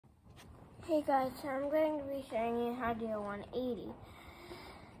Hey guys, so I'm going to be showing you how to do a 180.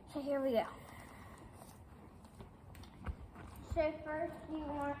 So here we go. So first you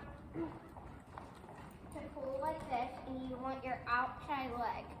want to pull like this, and you want your outside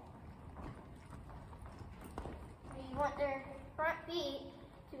leg. So you want their front feet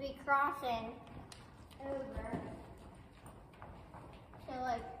to be crossing over. So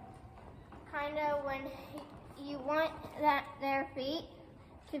like, kind of when you want their feet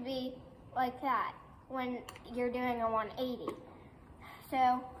to be like that when you're doing a 180.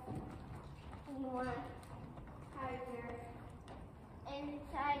 So you want to have your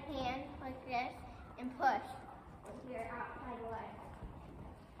inside hand like this and push with your outside leg.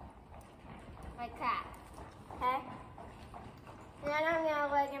 Like that. Okay? And then I'm going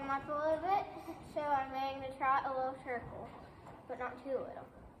to leg him up a little bit, so I'm going to trot a little circle, but not too little.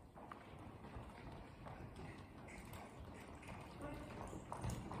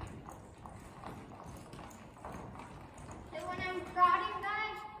 Trotting,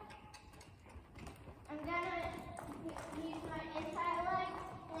 guys, I'm gonna use my inside leg,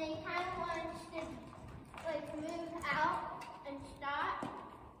 and then he kind of wants to like move out and stop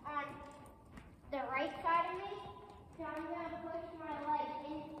on the right side of me. So I'm gonna push my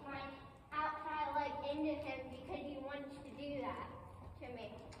outside leg into him because he wants to do that to me.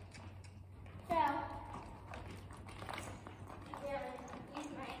 So I'm gonna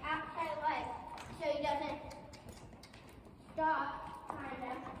use my outside leg so he doesn't stop, kind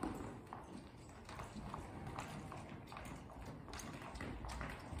of.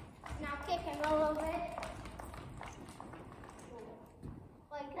 Now kick him a little bit.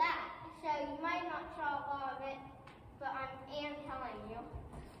 Like that. So you might not saw all of it, but I am telling you.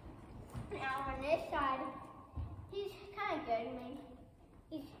 Now on this side, he's kind of good. I mean,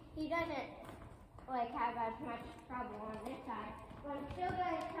 he doesn't like have as much trouble on this side. But I'm still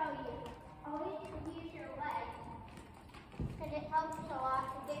going to tell you, always use your legs. Because it helps a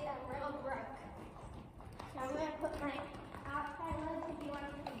lot to get them real broke. So I'm going to put my outside leg because he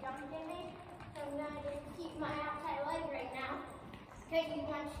wants to dunk in me. So I'm going to just keep my outside leg right now because he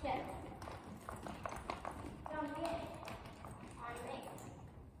wants to dunk in on me.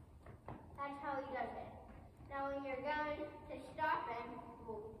 That's how he does it. Now when you're going to stop him,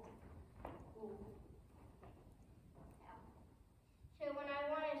 so when I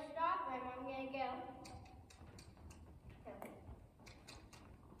want to stop him, I'm going to go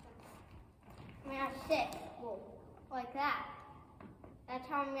I'm going to sit like that. That's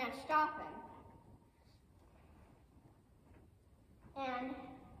how I'm going to stop him. And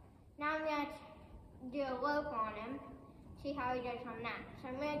now I'm going to do a lope on him, see how he does on that. So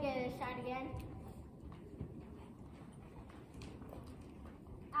I'm going to go to this side again.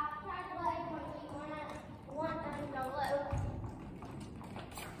 Outside leg when you want them to lope.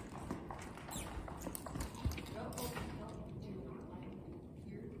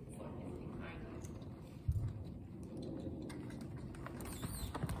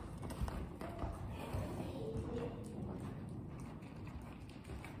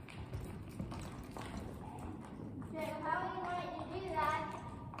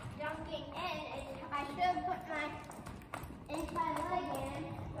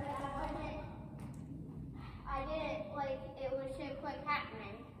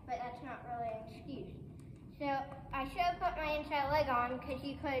 So I should have put my inside leg on because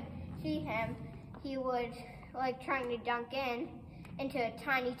you could see him. He was like trying to dunk into a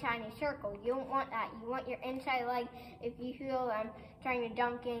tiny, tiny circle. You don't want that. You want your inside leg. If you feel them trying to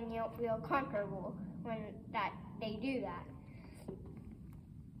dunk in, you don't feel comfortable when they do that.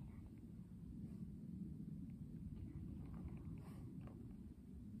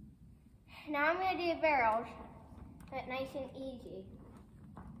 Now I'm going to do barrels, but nice and easy.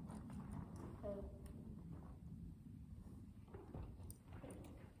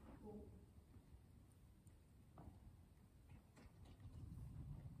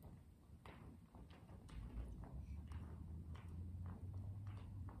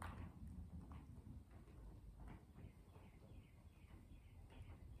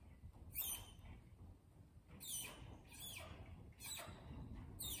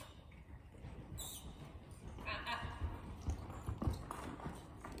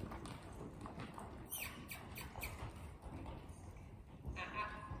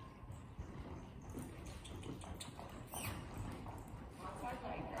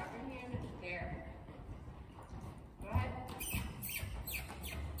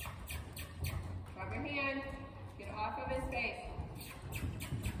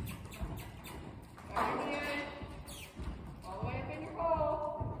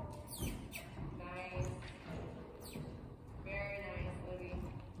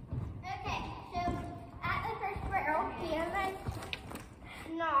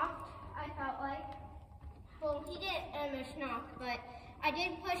 knocked, but I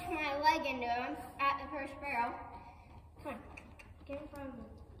did push my leg into him at the first barrel. Come on, get in front of the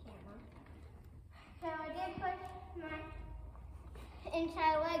camera. So I did push my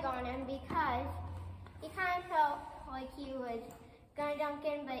inside leg on him because he kind of felt like he was gonna dunk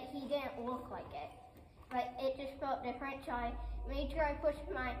in, but he didn't look like it. But it just felt different, so I made sure I pushed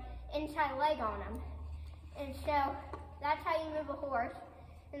my inside leg on him. And so that's how you move a horse.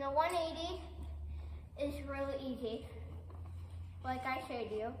 And the 180 is really easy, like I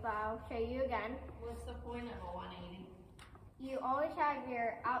showed you, but I'll show you again. What's the point of a 180? You always have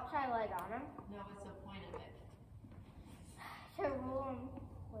your outside leg on him. No, what's the point of it? So roll them,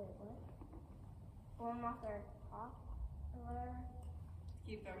 wait, what? Roll them off their top or whatever.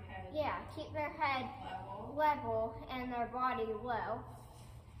 Keep their head Keep their head level. And their body low.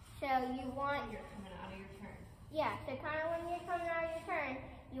 So you want... You're coming out of your turn. Yeah, so kind of when you're coming out of your turn,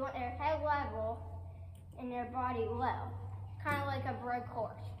 you want their head level and their body low. Kind of like a broke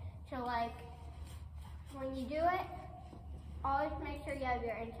horse. So like, when you do it, always make sure you have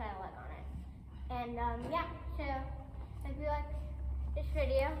your inside leg on it. And yeah, so if you like this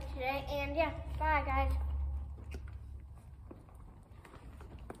video today, and yeah, bye guys.